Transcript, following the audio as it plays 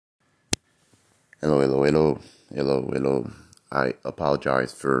Hello. I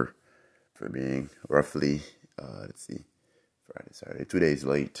apologize for being roughly let's see, Friday, Saturday, 2 days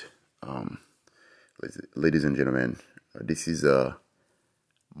late. Um, ladies and gentlemen, this is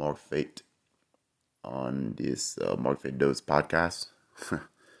Mark Fate on this Mark Fate Dose podcast.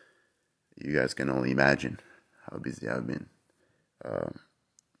 You guys can only imagine how busy I've been.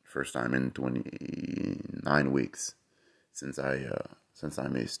 First time in 29 weeks since I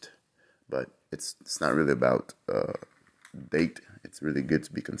missed, but it's not really about date. It's really good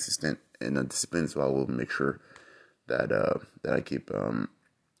to be consistent and disciplined. So I will make sure that I keep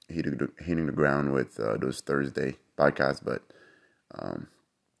hitting the ground with those Thursday podcasts. But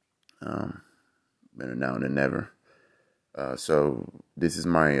better now than never. So this is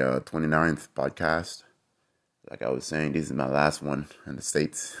my 29th podcast. Like I was saying, this is my last one in the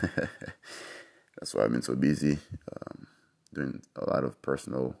States. That's why I've been so busy doing a lot of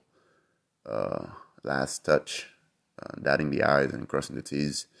personal last touch, dotting the I's and crossing the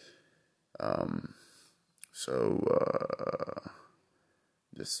T's. So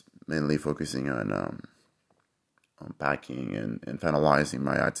just mainly focusing on packing and finalizing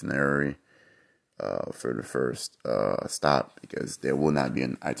my itinerary for the first stop, because there will not be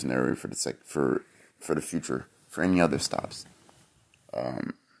an itinerary for for the future for any other stops.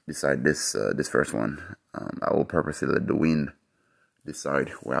 Beside this first one, I will purposely let the wind decide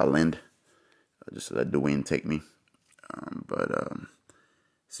where I land. Just let the wind take me. But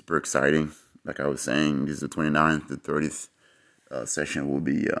super exciting. Like I was saying, this is the 29th. The 30th session will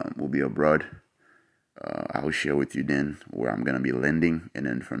be abroad. I will share with you then where I'm gonna be landing, and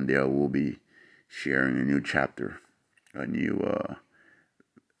then from there we'll be sharing a new chapter, a new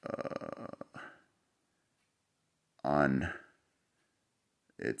on.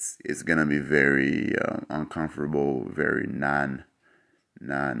 It's gonna be very uncomfortable, very non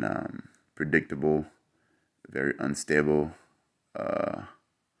predictable, very unstable. But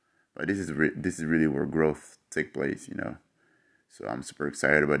this is really where growth take place, you know. So I'm super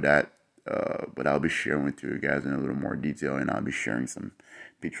excited about that. But I'll be sharing with you guys in a little more detail, and I'll be sharing some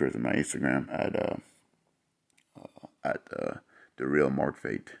pictures on my Instagram at the real Mark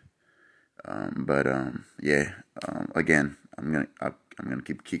Fate. Again, I'm gonna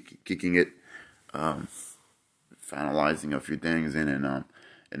keep kicking it, finalizing a few things, and then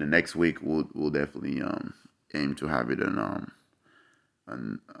in the next week we'll definitely aim to have it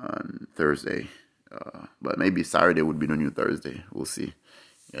on Thursday. But maybe Saturday would be the new Thursday. We'll see.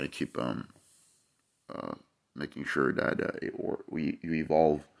 You gotta keep making sure that you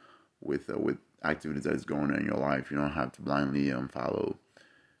evolve with activities that's going on in your life. You don't have to blindly follow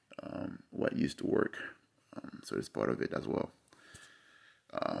what used to work. So it's part of it as well.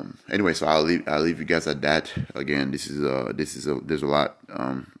 Anyway, so I'll leave you guys at that. Again, there's a lot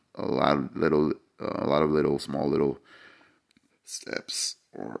of little small little steps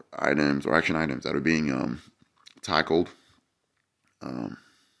or items or action items that are being tackled. A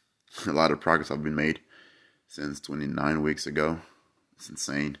lot of progress have been made since 29 weeks ago. It's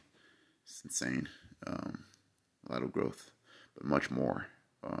insane. A lot of growth, but much more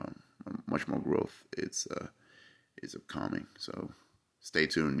growth. It's upcoming. So stay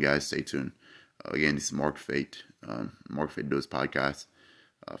tuned, guys. Stay tuned. Again, this is Mark Fate. Mark Fate Does Podcast.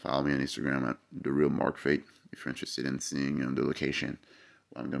 Follow me on Instagram at the real Mark Fate if you're interested in seeing the location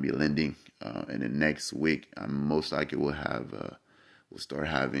where I'm gonna be landing. And then next week, I most likely will have we'll start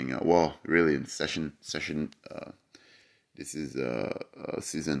having really in session. This is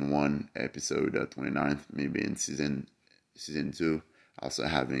season 1, episode 29th. Maybe in season 2, also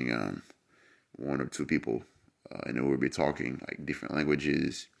having one or two people, and then we'll be talking like different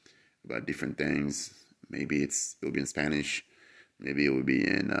languages about different things. Maybe it'll be in Spanish, maybe it will be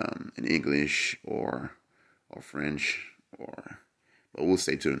in English or French, but we'll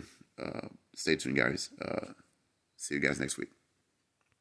stay tuned. Stay tuned, guys. See you guys next week.